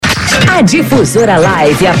A Difusora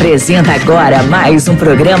Live apresenta agora mais um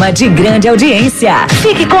programa de grande audiência.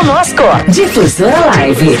 Fique conosco. Difusora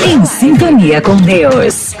Live, em sintonia com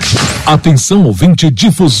Deus. Atenção, ouvinte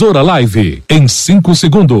Difusora Live. Em 5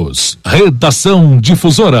 segundos. Redação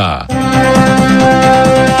Difusora.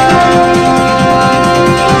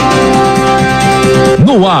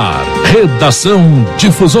 No ar, Redação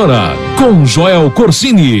Difusora, com Joel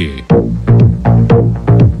Corsini.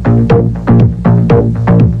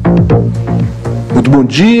 Muito bom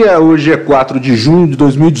dia, hoje é 4 de junho de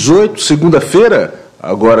 2018, segunda-feira,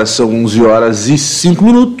 agora são 11 horas e 5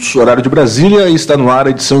 minutos, horário de Brasília, e está no ar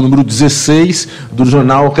a edição número 16 do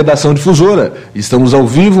jornal Redação Difusora. Estamos ao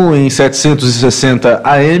vivo em 760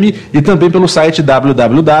 AM e também pelo site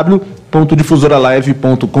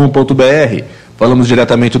www.difusoralive.com.br. Falamos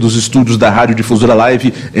diretamente dos estúdios da Rádio Difusora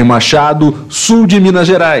Live em Machado, sul de Minas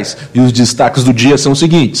Gerais. E os destaques do dia são os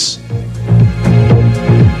seguintes.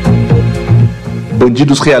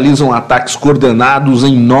 Bandidos realizam ataques coordenados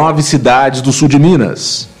em 9 cidades do sul de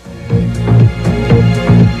Minas.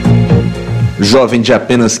 Jovem de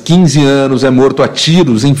apenas 15 anos é morto a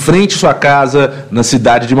tiros em frente à sua casa na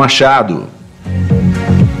cidade de Machado.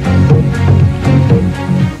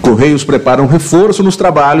 Correios preparam reforço nos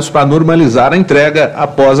trabalhos para normalizar a entrega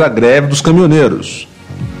após a greve dos caminhoneiros.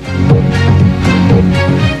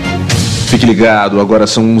 Fique ligado, agora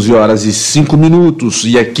são 11 horas e 5 minutos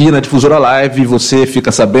e aqui na Difusora Live você fica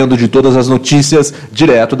sabendo de todas as notícias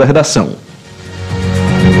direto da redação.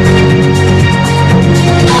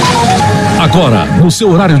 Agora, no seu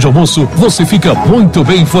horário de almoço, você fica muito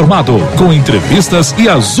bem informado, com entrevistas e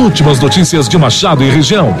as últimas notícias de Machado e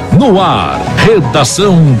região. No ar,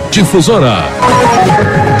 Redação Difusora.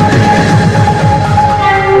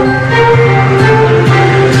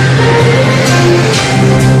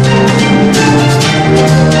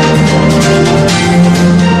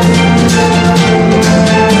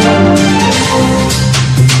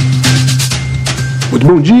 Muito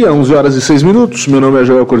bom dia, 11 horas e 6 minutos. Meu nome é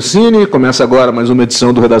Joel Corsini. Começa agora mais uma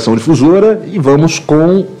edição do Redação Difusora e vamos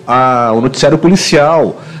com o noticiário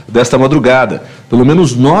policial desta madrugada. Pelo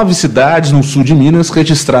menos 9 cidades no sul de Minas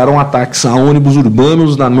registraram ataques a ônibus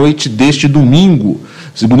urbanos na noite deste domingo.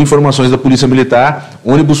 Segundo informações da Polícia Militar,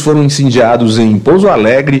 ônibus foram incendiados em Pouso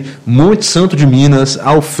Alegre, Monte Santo de Minas,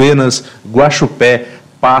 Alfenas, Guaxupé,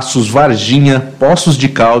 Passos, Varginha, Poços de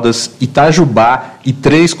Caldas, Itajubá e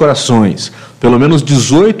Três Corações. Pelo menos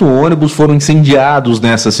 18 ônibus foram incendiados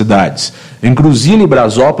nessas cidades. Em Cruzília e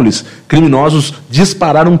Brasópolis, criminosos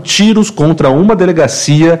dispararam tiros contra uma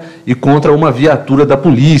delegacia e contra uma viatura da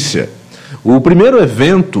polícia. O primeiro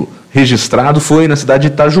evento registrado foi na cidade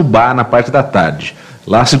de Itajubá, na parte da tarde.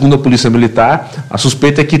 Lá, segundo a Polícia Militar, a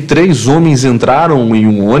suspeita é que 3 homens entraram em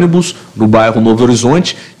um ônibus no bairro Novo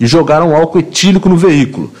Horizonte e jogaram álcool etílico no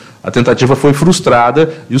veículo. A tentativa foi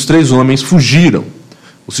frustrada e os 3 homens fugiram.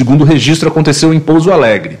 O segundo registro aconteceu em Pouso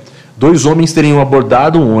Alegre. 2 homens teriam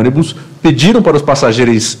abordado um ônibus, pediram para os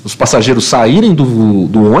passageiros saírem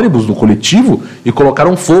do ônibus, do coletivo, e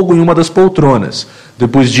colocaram fogo em uma das poltronas.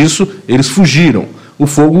 Depois disso, eles fugiram. O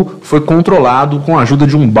fogo foi controlado com a ajuda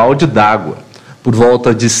de um balde d'água. Por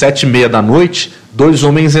volta de 7h30 da noite, 2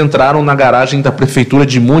 homens entraram na garagem da Prefeitura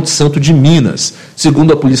de Monte Santo de Minas.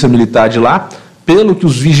 Segundo a Polícia Militar de lá, pelo que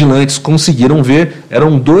os vigilantes conseguiram ver,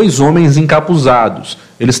 eram 2 homens encapuzados.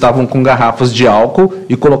 Eles estavam com garrafas de álcool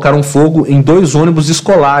e colocaram fogo em 2 ônibus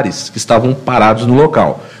escolares que estavam parados no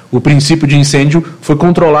local. O princípio de incêndio foi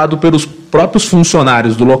controlado pelos próprios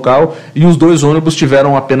funcionários do local e os 2 ônibus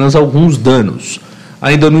tiveram apenas alguns danos.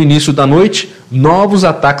 Ainda no início da noite, novos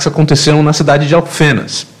ataques aconteceram na cidade de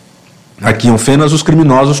Alfenas. Aqui em Alfenas, os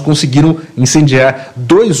criminosos conseguiram incendiar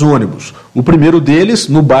 2 ônibus. O primeiro deles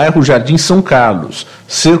no bairro Jardim São Carlos.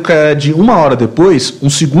 Cerca de 1 hora depois, um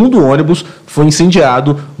segundo ônibus foi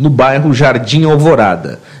incendiado no bairro Jardim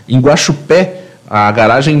Alvorada. Em Guaxupé, a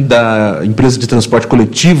garagem da empresa de transporte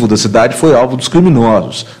coletivo da cidade foi alvo dos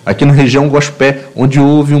criminosos. Aqui na região Guaxupé, onde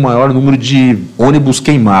houve um maior número de ônibus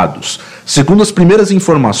queimados. Segundo as primeiras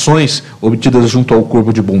informações obtidas junto ao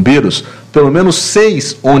Corpo de Bombeiros, pelo menos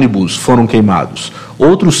 6 ônibus foram queimados.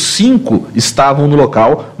 Outros 5 estavam no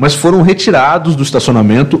local, mas foram retirados do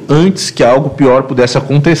estacionamento antes que algo pior pudesse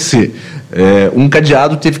acontecer. Um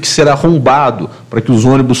cadeado teve que ser arrombado para que os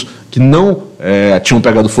ônibus que não tinham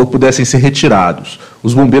pegado fogo pudessem ser retirados.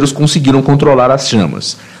 Os bombeiros conseguiram controlar as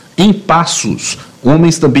chamas. Em Passos,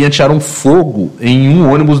 homens também atearam fogo em um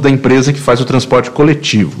ônibus da empresa que faz o transporte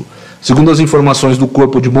coletivo. Segundo as informações do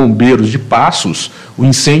Corpo de Bombeiros de Passos, o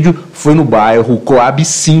incêndio foi no bairro Coab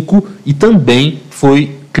 5 e também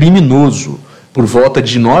foi criminoso. Por volta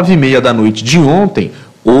de 9h30 da noite de ontem,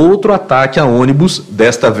 Outro ataque a ônibus,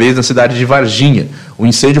 desta vez na cidade de Varginha. O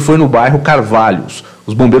incêndio foi no bairro Carvalhos.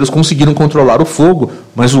 Os bombeiros conseguiram controlar o fogo,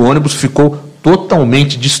 mas o ônibus ficou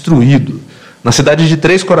totalmente destruído. Na cidade de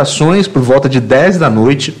Três Corações, por volta de 10 da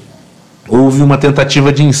noite, houve uma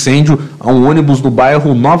tentativa de incêndio a um ônibus no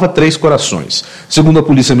bairro Nova Três Corações. Segundo a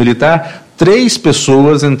Polícia Militar, 3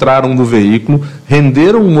 pessoas entraram no veículo,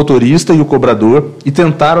 renderam o motorista e o cobrador e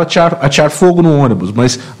tentaram atear fogo no ônibus,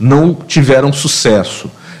 mas não tiveram sucesso.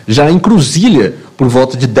 Já em Cruzília, por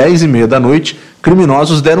volta de 10h30 da noite,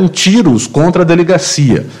 criminosos deram tiros contra a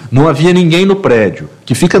delegacia. Não havia ninguém no prédio,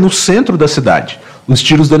 que fica no centro da cidade. Os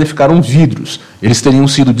tiros danificaram vidros. Eles teriam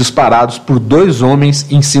sido disparados por 2 homens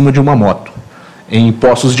em cima de uma moto. Em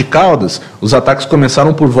Poços de Caldas, os ataques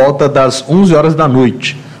começaram por volta das 11 horas da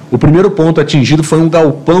noite. O primeiro ponto atingido foi um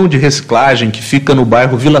galpão de reciclagem que fica no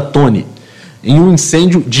bairro Vila Tone, em um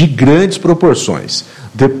incêndio de grandes proporções.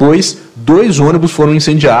 Depois, 2 ônibus foram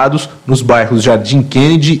incendiados nos bairros Jardim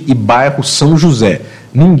Kennedy e bairro São José.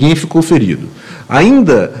 Ninguém ficou ferido.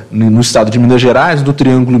 Ainda no estado de Minas Gerais, no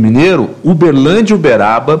Triângulo Mineiro, Uberlândia e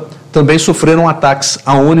Uberaba também sofreram ataques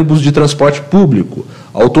a ônibus de transporte público.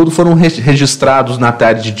 Ao todo foram registrados na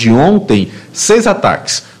tarde de ontem 6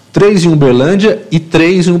 ataques, 3 em Uberlândia e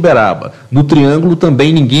 3 em Uberaba. No Triângulo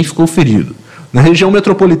também ninguém ficou ferido. Na região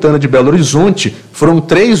metropolitana de Belo Horizonte, foram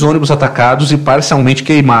 3 ônibus atacados e parcialmente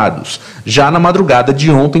queimados, já na madrugada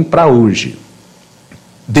de ontem para hoje.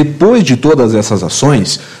 Depois de todas essas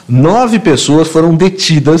ações, 9 pessoas foram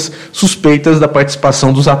detidas suspeitas da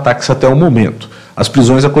participação dos ataques até o momento. As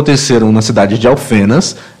prisões aconteceram na cidade de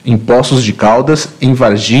Alfenas, em Poços de Caldas, em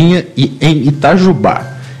Varginha e em Itajubá.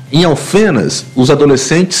 Em Alfenas, os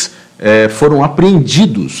adolescentes foram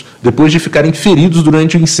apreendidos depois de ficarem feridos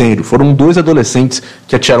durante o incêndio. Foram 2 adolescentes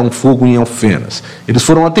que atearam fogo em Alfenas. Eles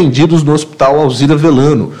foram atendidos no Hospital Alzira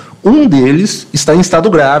Velano. Um deles está em estado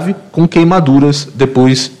grave, com queimaduras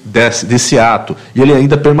depois desse ato, e ele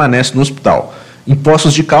ainda permanece no hospital. Em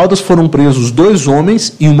Poços de Caldas foram presos 2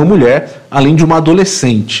 homens e uma mulher, além de uma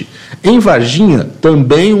adolescente. Em Varginha,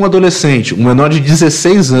 também um adolescente, um menor de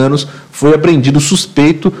 16 anos, foi apreendido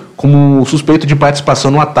suspeito de participação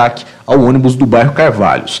no ataque ao ônibus do bairro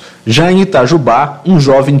Carvalhos. Já em Itajubá, um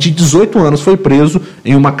jovem de 18 anos foi preso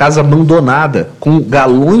em uma casa abandonada com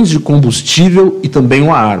galões de combustível e também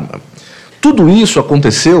uma arma. Tudo isso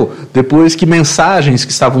aconteceu depois que mensagens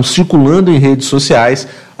que estavam circulando em redes sociais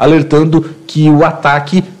alertando que o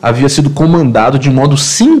ataque havia sido comandado de modo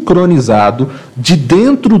sincronizado de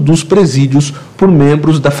dentro dos presídios por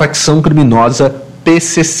membros da facção criminosa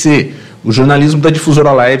PCC. O jornalismo da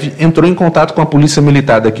Difusora Live entrou em contato com a Polícia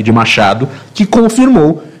Militar daqui de Machado, que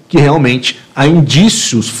confirmou que realmente há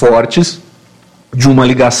indícios fortes de uma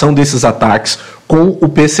ligação desses ataques com o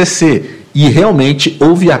PCC. E realmente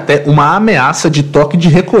houve até uma ameaça de toque de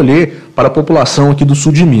recolher para a população aqui do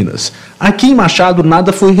sul de Minas. Aqui em Machado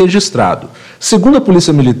nada foi registrado. Segundo a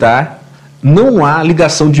Polícia Militar, não há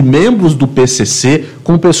ligação de membros do PCC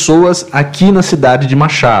com pessoas aqui na cidade de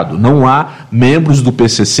Machado. Não há membros do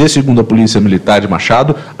PCC, segundo a Polícia Militar de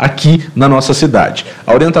Machado, aqui na nossa cidade.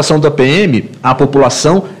 A orientação da PM à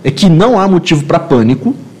população é que não há motivo para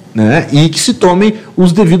pânico, né, e que se tomem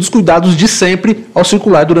os devidos cuidados de sempre ao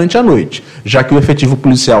circular durante a noite, já que o efetivo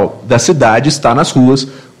policial da cidade está nas ruas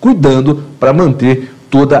cuidando para manter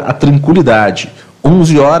toda a tranquilidade.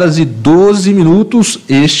 11h12,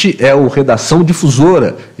 este é o Redação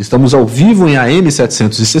Difusora. Estamos ao vivo em AM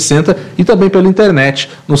 760 e também pela internet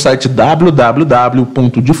no site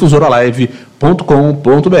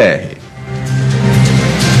www.difusoralive.com.br.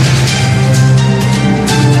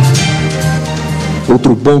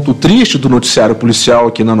 Outro ponto triste do noticiário policial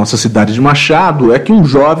aqui na nossa cidade de Machado é que um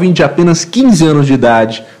jovem de apenas 15 anos de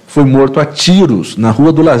idade foi morto a tiros na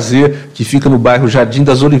Rua do Lazer, que fica no bairro Jardim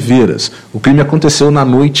das Oliveiras. O crime aconteceu na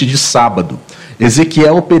noite de sábado.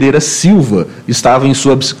 Ezequiel Pereira Silva estava em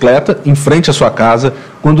sua bicicleta em frente à sua casa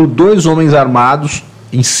quando 2 homens armados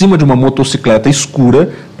em cima de uma motocicleta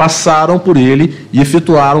escura passaram por ele e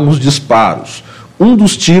efetuaram os disparos. Um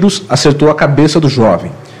dos tiros acertou a cabeça do jovem.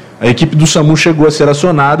 A equipe do SAMU chegou a ser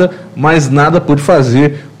acionada, mas nada pôde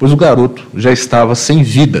fazer, pois o garoto já estava sem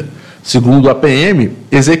vida. Segundo a PM,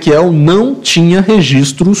 Ezequiel não tinha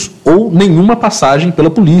registros ou nenhuma passagem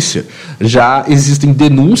pela polícia. Já existem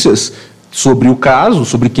denúncias sobre o caso,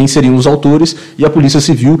 sobre quem seriam os autores, e a Polícia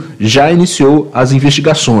Civil já iniciou as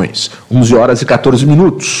investigações.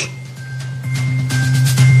 11h14.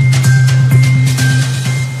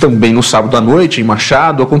 Também no sábado à noite, em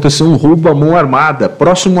Machado, aconteceu um roubo à mão armada,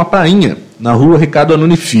 próximo à Prainha, na rua Ricardo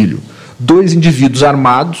Anoni Filho. 2 indivíduos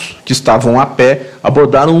armados, que estavam a pé,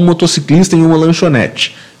 abordaram um motociclista em uma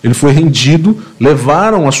lanchonete. Ele foi rendido,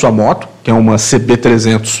 levaram a sua moto, que é uma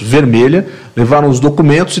CB300 vermelha, levaram os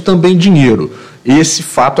documentos e também dinheiro. Esse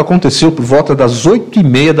fato aconteceu por volta das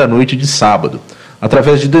 8h30 da noite de sábado.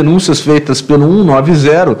 Através de denúncias feitas pelo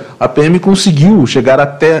 190, a PM conseguiu chegar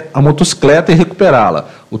até a motocicleta e recuperá-la.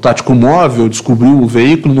 O tático móvel descobriu o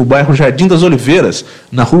veículo no bairro Jardim das Oliveiras,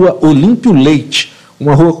 na rua Olímpio Leite,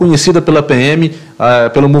 uma rua conhecida pela PM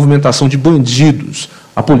pela movimentação de bandidos.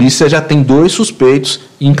 A polícia já tem 2 suspeitos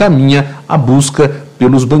e encaminha a busca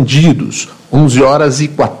pelos bandidos.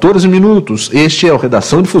 11h14. Este é o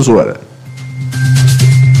Redação Difusora.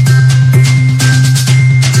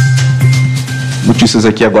 Notícias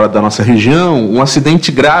aqui agora da nossa região. Um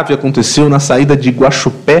acidente grave aconteceu na saída de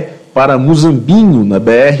Guaxupé para Muzambinho, na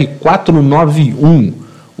BR-491.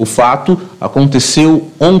 O fato aconteceu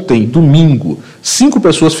ontem, domingo. 5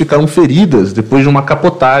 pessoas ficaram feridas depois de uma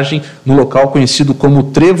capotagem no local conhecido como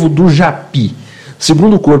Trevo do Japi.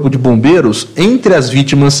 Segundo o Corpo de Bombeiros, entre as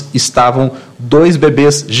vítimas estavam 2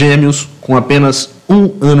 bebês gêmeos com apenas 1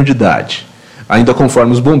 ano de idade. Ainda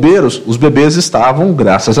conforme os bombeiros, os bebês estavam,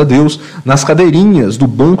 graças a Deus, nas cadeirinhas do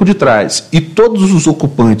banco de trás e todos os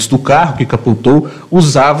ocupantes do carro que capotou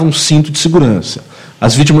usavam cinto de segurança.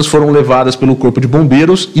 As vítimas foram levadas pelo Corpo de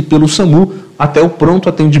Bombeiros e pelo SAMU até o pronto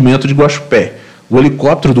atendimento de Guaxupé. O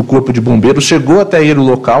helicóptero do Corpo de Bombeiros chegou até ir ao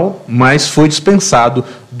local, mas foi dispensado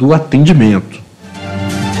do atendimento.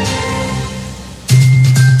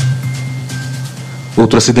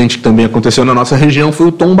 Outro acidente que também aconteceu na nossa região foi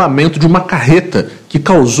o tombamento de uma carreta que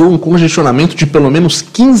causou um congestionamento de pelo menos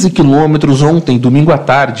 15 quilômetros ontem, domingo à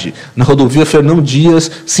tarde, na rodovia Fernão Dias,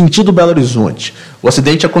 sentido Belo Horizonte. O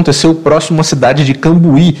acidente aconteceu próximo à cidade de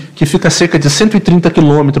Cambuí, que fica a cerca de 130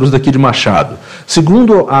 quilômetros daqui de Machado.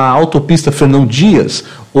 Segundo a autopista Fernão Dias,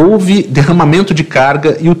 houve derramamento de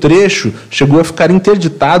carga e o trecho chegou a ficar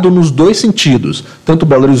interditado nos 2 sentidos, tanto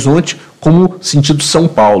Belo Horizonte como sentido São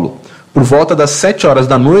Paulo. Por volta das 7h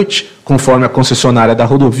da noite, conforme a concessionária da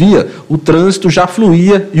rodovia, o trânsito já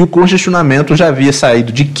fluía e o congestionamento já havia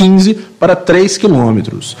saído de 15 para 3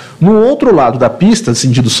 quilômetros. No outro lado da pista,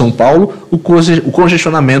 sentido São Paulo, o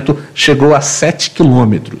congestionamento chegou a 7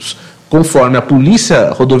 quilômetros. Conforme a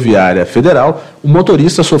Polícia Rodoviária Federal, o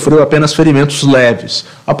motorista sofreu apenas ferimentos leves.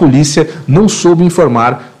 A polícia não soube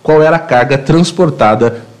informar qual era a carga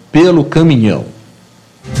transportada pelo caminhão.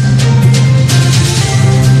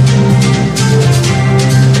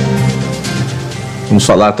 Vamos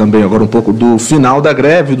falar também agora um pouco do final da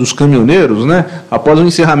greve dos caminhoneiros, né? Após o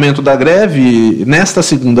encerramento da greve, nesta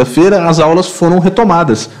segunda-feira, as aulas foram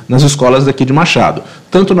retomadas nas escolas daqui de Machado,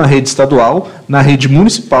 tanto na rede estadual, na rede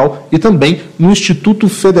municipal e também no Instituto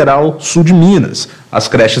Federal Sul de Minas. As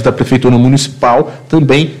creches da Prefeitura Municipal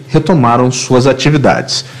também retomaram suas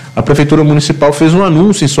atividades. A Prefeitura Municipal fez um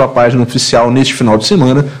anúncio em sua página oficial neste final de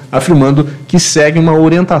semana, afirmando que segue uma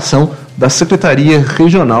orientação da Secretaria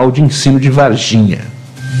Regional de Ensino de Varginha.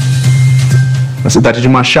 Na cidade de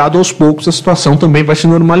Machado, aos poucos, a situação também vai se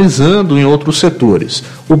normalizando em outros setores.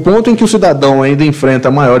 O ponto em que o cidadão ainda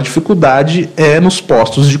enfrenta maior dificuldade é nos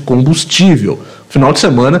postos de combustível. O final de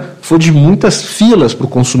semana foi de muitas filas para o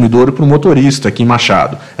consumidor e para o motorista aqui em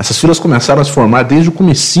Machado. Essas filas começaram a se formar desde o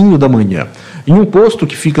comecinho da manhã. Em um posto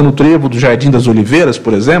que fica no trevo do Jardim das Oliveiras,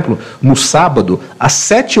 por exemplo, no sábado, às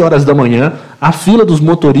 7h da manhã, a fila dos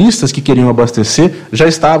motoristas que queriam abastecer já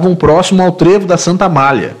estavam próximo ao trevo da Santa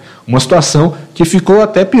Amália. Uma situação que ficou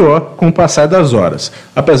até pior com o passar das horas.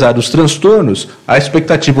 Apesar dos transtornos, a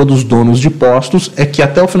expectativa dos donos de postos é que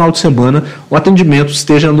até o final de semana o atendimento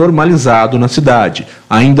esteja normalizado na cidade.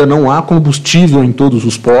 Ainda não há combustível em todos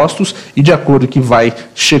os postos e, de acordo com que vai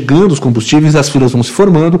chegando os combustíveis, as filas vão se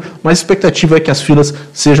formando, mas a expectativa é que as filas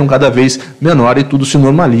sejam cada vez menores e tudo se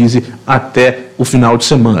normalize até o final de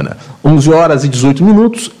semana.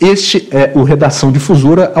 11h18, este é o Redação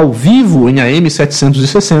Difusora ao vivo em AM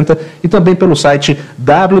 760 e também pelo site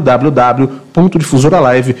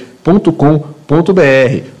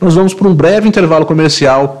www.difusoralive.com.br. Nós vamos para um breve intervalo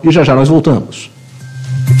comercial e já já nós voltamos.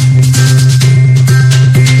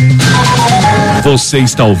 Você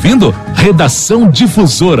está ouvindo Redação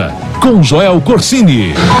Difusora com Joel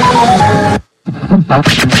Corsini.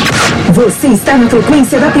 Você está na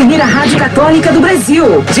frequência da primeira rádio católica do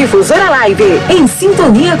Brasil. Difusora Live, em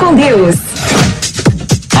sintonia com Deus.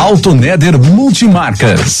 Auto Neder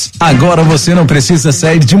Multimarcas. Agora você não precisa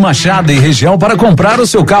sair de Machado e região para comprar o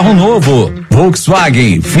seu carro novo.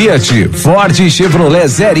 Volkswagen, Fiat, Ford e Chevrolet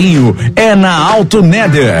zerinho é na Auto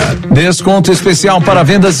Neder. Desconto especial para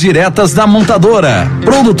vendas diretas da montadora.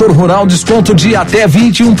 Produtor rural, desconto de até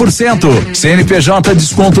 21%. CNPJ,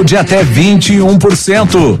 desconto de até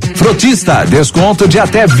 21%. Frotista, desconto de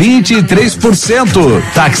até 23%.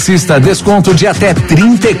 Taxista, desconto de até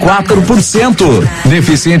 34%.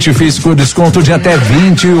 Deficiente físico, desconto de até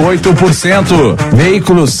 28%.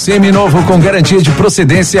 Veículo seminovo com garantia de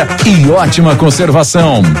procedência e ótima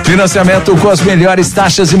conservação. Financiamento com as melhores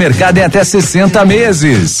taxas de mercado em até 60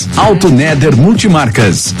 meses. Auto Neder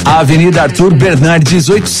Multimarcas. Avenida Arthur Bernardes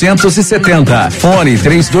 870. Fone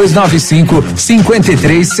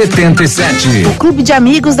 3295-5377. O Clube de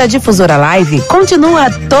Amigos da Difusora Live continua a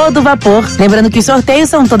todo vapor. Lembrando que os sorteios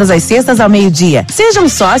são todas as sextas ao meio-dia. Seja um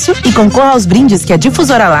sócio e concorra aos brindes que a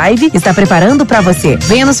Difusora Live está preparando para você.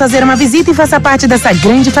 Venha nos fazer uma visita e faça parte dessa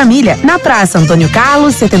grande família. Na Praça Antônio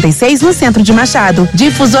Carlos, 76, no centro de Machado.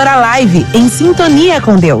 Difusora Live, em sintonia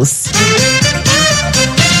com Deus.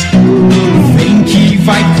 Vem que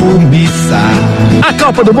vai começar. A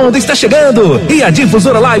Copa do Mundo está chegando e a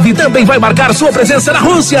Difusora Live também vai marcar sua presença na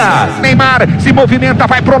Rússia. Neymar se movimenta,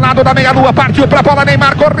 vai pro lado da meia-lua, partiu pra bola,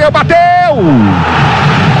 Neymar correu, bateu!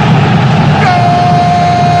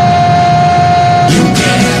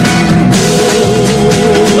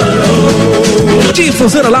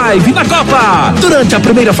 Difusora Live na Copa. Durante a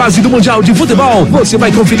primeira fase do Mundial de Futebol, você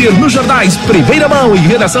vai conferir nos jornais Primeira Mão e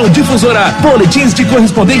Redação Difusora boletins de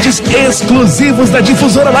correspondentes exclusivos da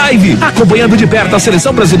Difusora Live, acompanhando de perto a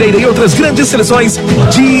seleção brasileira e outras grandes seleções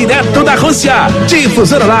direto da Rússia.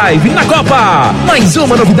 Difusora Live na Copa. Mais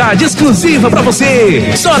uma novidade exclusiva pra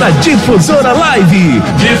você. Só na Difusora Live.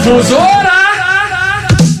 Difusora!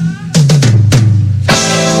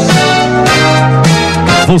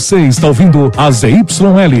 Você está ouvindo a ZYL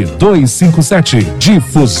 257,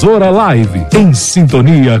 Difusora Live, em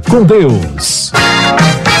sintonia com Deus.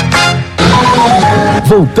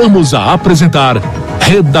 Voltamos a apresentar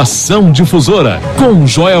Redação Difusora, com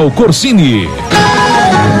Joel Corsini.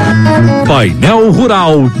 Painel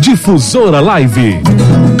Rural Difusora Live.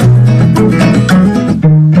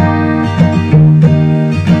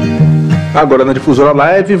 Agora na Difusora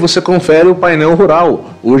Live você confere o painel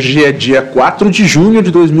rural. Hoje é dia 4 de junho de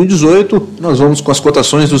 2018. Nós vamos com as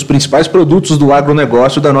cotações dos principais produtos do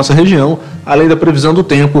agronegócio da nossa região, além da previsão do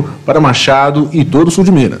tempo para Machado e todo o sul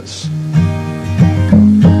de Minas.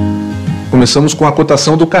 Começamos com a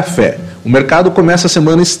cotação do café. O mercado começa a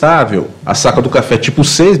semana estável. A saca do café tipo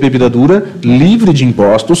 6, bebida dura, livre de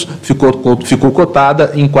impostos, ficou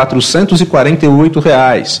cotada em R$ 448.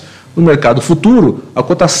 No mercado futuro, a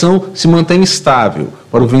cotação se mantém estável.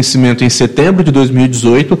 Para o vencimento em setembro de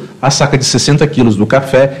 2018, a saca de 60 quilos do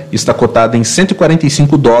café está cotada em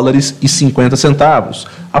 $145,50.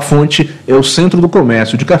 A fonte é o Centro do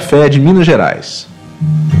Comércio de Café de Minas Gerais.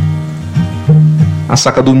 A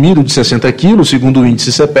saca do milho de 60 quilos, segundo o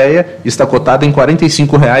índice CPEA, está cotada em R$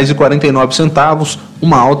 45,49,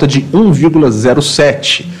 uma alta de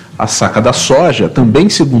 1,07%. A saca da soja, também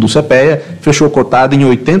segundo o CPEA, fechou cotada em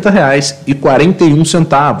R$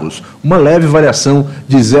 80,41, uma leve variação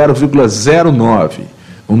de 0,09%.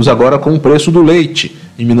 Vamos agora com o preço do leite.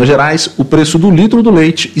 Em Minas Gerais, o preço do litro do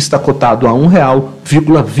leite está cotado a R$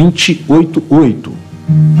 1,288.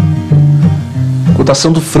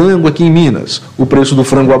 Cotação do frango aqui em Minas. O preço do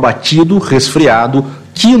frango abatido, resfriado,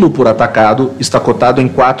 quilo por atacado, está cotado em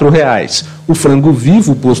R$ 4,00. O frango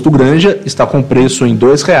vivo posto Granja está com preço em R$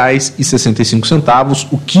 2,65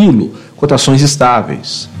 o quilo. Cotações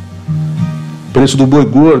estáveis. Preço do boi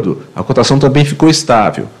gordo. A cotação também ficou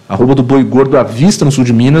estável. A arroba do boi gordo à vista no sul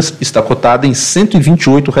de Minas está cotada em R$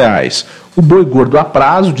 128,00. O boi gordo a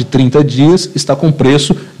prazo de 30 dias está com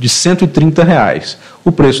preço de R$ 130,00.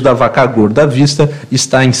 O preço da vaca gorda à vista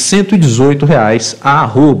está em R$ 118,00 a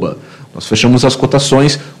arroba. Nós fechamos as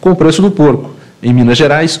cotações com o preço do porco. Em Minas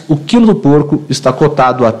Gerais, o quilo do porco está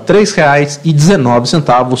cotado a R$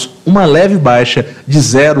 3,19, uma leve baixa de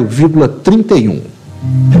 0,31%.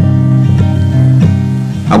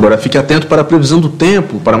 Agora fique atento para a previsão do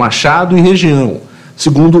tempo para Machado e região.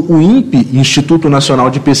 Segundo o INPE, Instituto Nacional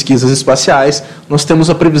de Pesquisas Espaciais, nós temos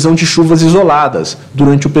a previsão de chuvas isoladas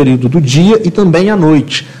durante o período do dia e também à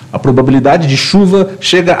noite. A probabilidade de chuva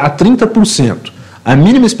chega a 30%. A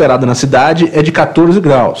mínima esperada na cidade é de 14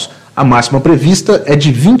 graus. A máxima prevista é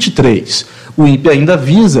de 23. O INPE ainda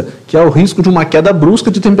avisa que há o risco de uma queda brusca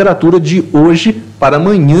de temperatura de hoje para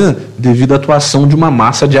amanhã, devido à atuação de uma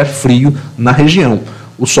massa de ar frio na região.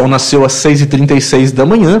 O sol nasceu às 6h36 da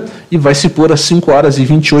manhã e vai se pôr às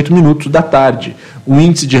 5h28 da tarde. O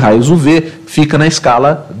índice de raios UV fica na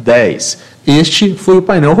escala 10. Este foi o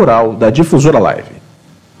painel rural da Difusora Live.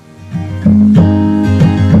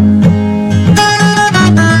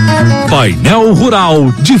 Painel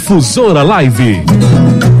Rural Difusora Live.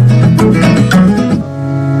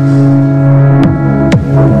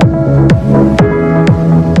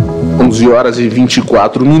 Horas e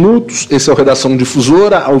 24 minutos. Esse é o Redação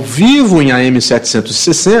Difusora, ao vivo em AM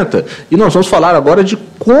 760, e nós vamos falar agora de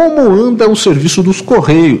como anda o serviço dos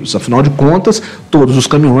Correios. Afinal de contas, todos os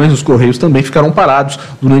caminhões dos Correios também ficaram parados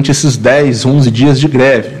durante esses 10, 11 dias de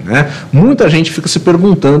greve, né? Muita gente fica se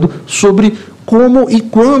perguntando sobre como e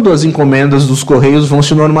quando as encomendas dos Correios vão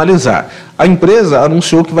se normalizar. A empresa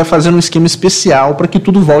anunciou que vai fazer um esquema especial para que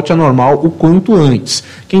tudo volte ao normal o quanto antes.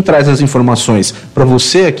 Quem traz as informações para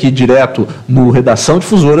você aqui direto no Redação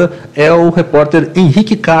Difusora é o repórter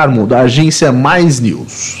Henrique Carmo, da agência Mais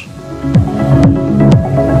News.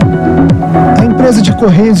 A empresa de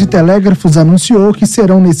Correios e Telégrafos anunciou que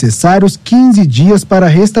serão necessários 15 dias para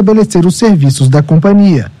restabelecer os serviços da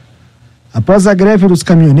companhia. Após a greve dos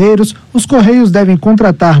caminhoneiros, os Correios devem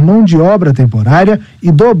contratar mão de obra temporária e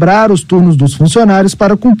dobrar os turnos dos funcionários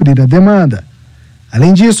para cumprir a demanda.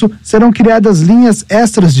 Além disso, serão criadas linhas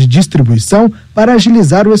extras de distribuição para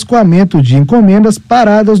agilizar o escoamento de encomendas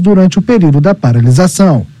paradas durante o período da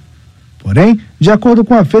paralisação. Porém, de acordo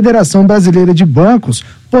com a Federação Brasileira de Bancos,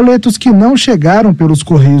 boletos que não chegaram pelos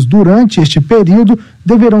Correios durante este período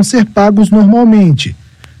deverão ser pagos normalmente.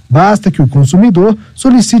 Basta que o consumidor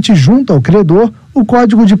solicite junto ao credor o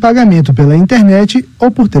código de pagamento pela internet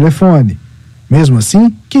ou por telefone. Mesmo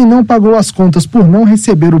assim, quem não pagou as contas por não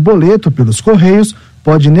receber o boleto pelos Correios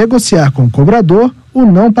pode negociar com o cobrador o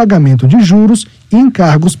não pagamento de juros e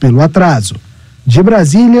encargos pelo atraso. De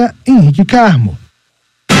Brasília, Henrique Carmo.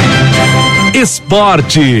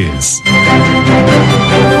 Esportes.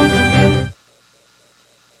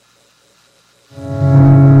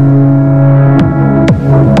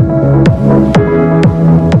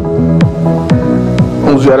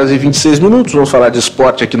 Horas e 26 minutos, vamos falar de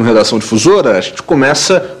esporte aqui no Redação Difusora. A gente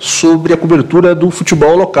começa sobre a cobertura do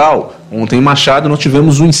futebol local. Ontem em Machado nós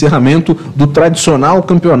tivemos o encerramento do tradicional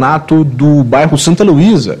campeonato do bairro Santa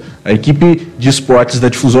Luísa. A equipe de esportes da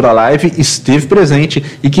Difusora Live esteve presente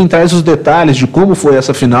e quem traz os detalhes de como foi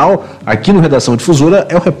essa final aqui no Redação Difusora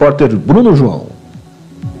é o repórter Bruno João.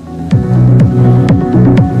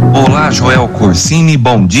 Olá, Joel Corsini,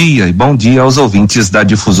 bom dia e bom dia aos ouvintes da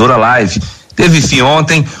Difusora Live. Teve fim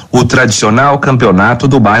ontem o tradicional campeonato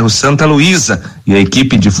do bairro Santa Luísa e a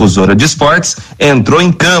equipe difusora de esportes entrou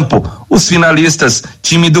em campo. Os finalistas,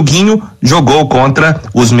 time do Guinho, jogou contra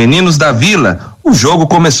os meninos da Vila. O jogo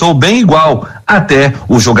começou bem igual, até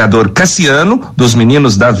o jogador Cassiano, dos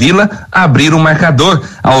meninos da Vila, abrir o marcador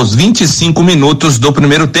aos 25 minutos do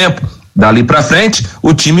primeiro tempo. Dali pra frente,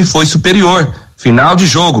 o time foi superior. Final de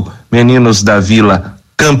jogo, meninos da Vila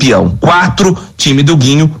campeão 4, time do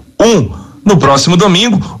Guinho 1. No próximo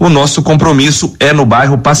domingo, o nosso compromisso é no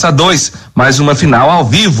bairro Passa 2, mais uma final ao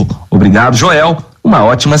vivo. Obrigado, Joel. Uma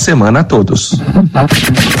ótima semana a todos.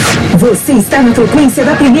 Você está na frequência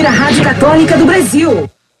da primeira rádio católica do Brasil.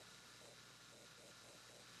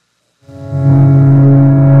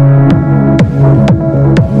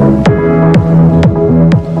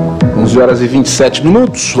 11 horas e 27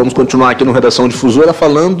 minutos. Vamos continuar aqui no Redação Difusora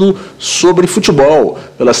falando sobre futebol.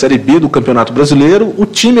 Pela Série B do Campeonato Brasileiro, o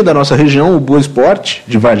time da nossa região, o Boa Esporte,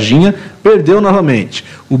 de Varginha, perdeu novamente.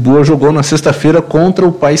 O Boa jogou na sexta-feira contra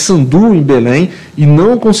o Paysandu em Belém e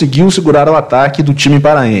não conseguiu segurar o ataque do time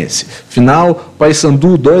paraense. Final,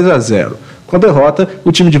 Paysandu 2-0. Com a derrota,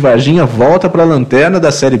 o time de Varginha volta para a lanterna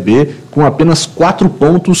da Série B com apenas 4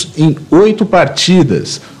 pontos em 8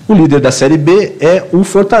 partidas. O líder da Série B é o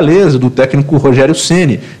Fortaleza, do técnico Rogério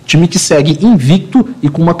Ceni, time que segue invicto e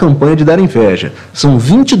com uma campanha de dar inveja. São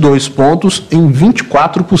 22 pontos em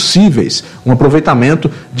 24 possíveis, um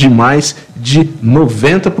aproveitamento de mais de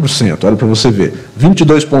 90%. Olha para você ver,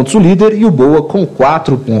 22 pontos o líder e o Boa com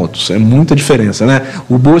 4 pontos. É muita diferença, né?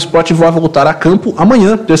 O Boa Esporte vai voltar a campo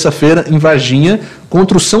amanhã, terça-feira, em Varginha,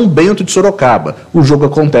 contra o São Bento de Sorocaba. O jogo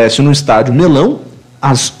acontece no estádio Melão,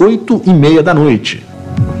 às 8h30 da noite.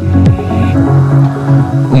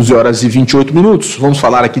 11 horas e 28 minutos. Vamos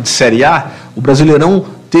falar aqui de Série A. O Brasileirão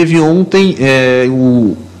teve ontem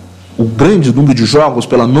o grande número de jogos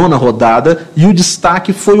pela 9ª rodada e o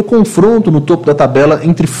destaque foi o confronto no topo da tabela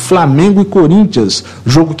entre Flamengo e Corinthians,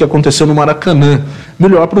 jogo que aconteceu no Maracanã.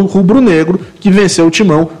 Melhor para o rubro-negro, que venceu o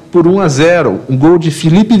Timão por 1-0, um gol de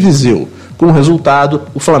Felipe Viseu. Com o resultado,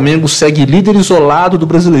 o Flamengo segue líder isolado do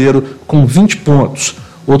Brasileiro com 20 pontos.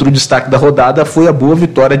 Outro destaque da rodada foi a boa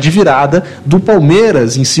vitória de virada do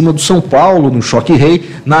Palmeiras em cima do São Paulo, no Choque Rei,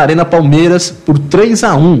 na Arena Palmeiras, por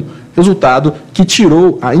 3-1. Resultado que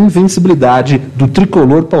tirou a invencibilidade do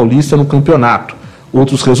tricolor paulista no campeonato.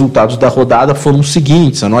 Outros resultados da rodada foram os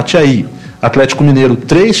seguintes, anote aí: Atlético Mineiro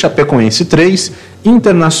 3, Chapecoense 3,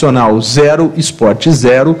 Internacional 0, Sport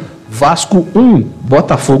 0, Vasco 1,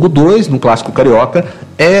 Botafogo 2 no Clássico Carioca.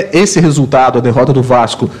 Esse resultado, a derrota do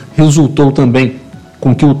Vasco, resultou também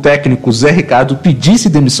com que o técnico Zé Ricardo pedisse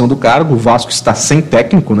demissão do cargo. O Vasco está sem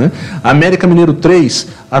técnico, né? América Mineiro 3,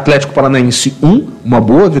 Atlético Paranaense 1, uma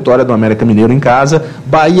boa vitória do América Mineiro em casa.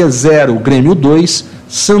 Bahia 0, Grêmio 2,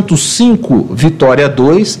 Santos 5, Vitória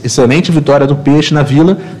 2, excelente vitória do Peixe na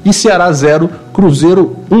Vila. E Ceará 0,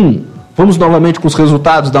 Cruzeiro 1. Vamos novamente com os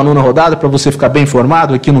resultados da 9ª rodada para você ficar bem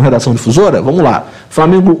informado aqui no Redação Difusora? Vamos lá.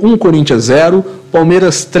 Flamengo 1, Corinthians 0,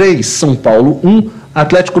 Palmeiras 3, São Paulo 1,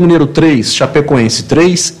 Atlético Mineiro 3, Chapecoense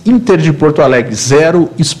 3, Inter de Porto Alegre 0,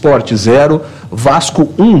 Sport 0, Vasco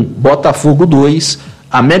 1, Botafogo 2,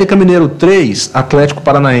 América Mineiro 3, Atlético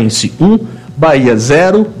Paranaense 1, Bahia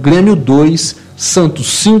 0, Grêmio 2,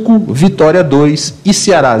 Santos 5, Vitória 2 e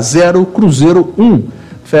Ceará 0, Cruzeiro 1.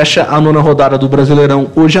 Fecha a 9ª rodada do Brasileirão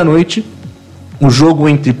hoje à noite, o jogo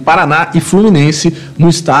entre Paraná e Fluminense no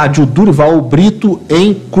estádio Durval Brito,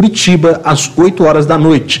 em Curitiba, às 8 horas da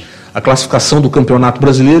noite. A classificação do Campeonato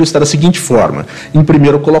Brasileiro está da seguinte forma: em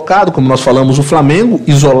primeiro colocado, como nós falamos, o Flamengo,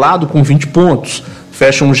 isolado com 20 pontos.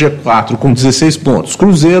 Fecham o G4 com 16 pontos.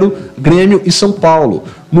 Cruzeiro, Grêmio e São Paulo.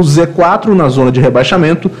 No Z4, na zona de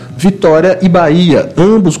rebaixamento, Vitória e Bahia,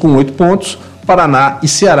 ambos com 8 pontos. Paraná e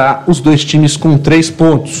Ceará, os dois times com 3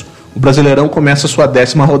 pontos. O Brasileirão começa sua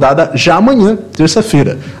 10ª rodada já amanhã,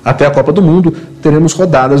 terça-feira. Até a Copa do Mundo, teremos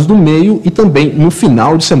rodadas no meio e também no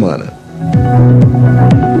final de semana.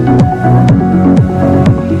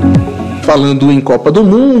 Falando em Copa do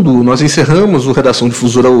Mundo, nós encerramos o Redação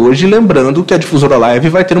Difusora hoje, lembrando que a Difusora Live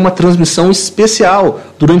vai ter uma transmissão especial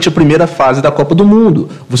durante a primeira fase da Copa do Mundo.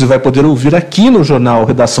 Você vai poder ouvir aqui no jornal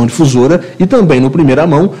Redação Difusora e também no Primeira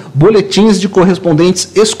Mão boletins de correspondentes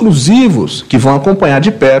exclusivos que vão acompanhar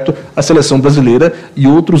de perto a seleção brasileira e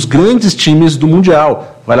outros grandes times do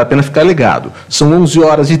Mundial. Vale a pena ficar ligado. São 11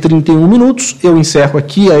 horas e 31 minutos. Eu encerro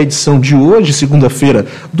aqui a edição de hoje, segunda-feira,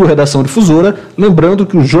 do Redação Difusora. Lembrando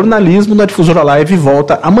que o jornalismo na Difusora Live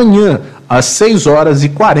volta amanhã, às 6 horas e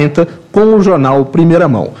 40, com o jornal Primeira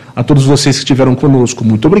Mão. A todos vocês que estiveram conosco,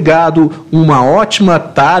 muito obrigado. Uma ótima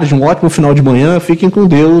tarde, um ótimo final de manhã. Fiquem com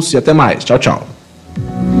Deus e até mais. Tchau, tchau.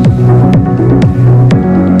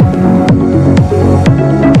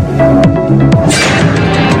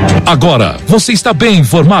 Agora você está bem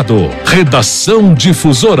informado. Redação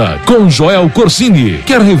Difusora com Joel Corsini.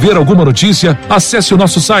 Quer rever alguma notícia? Acesse o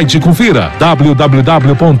nosso site e confira: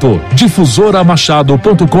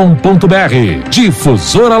 www.difusoramachado.com.br.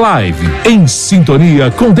 Difusora Live, em sintonia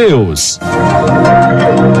com Deus.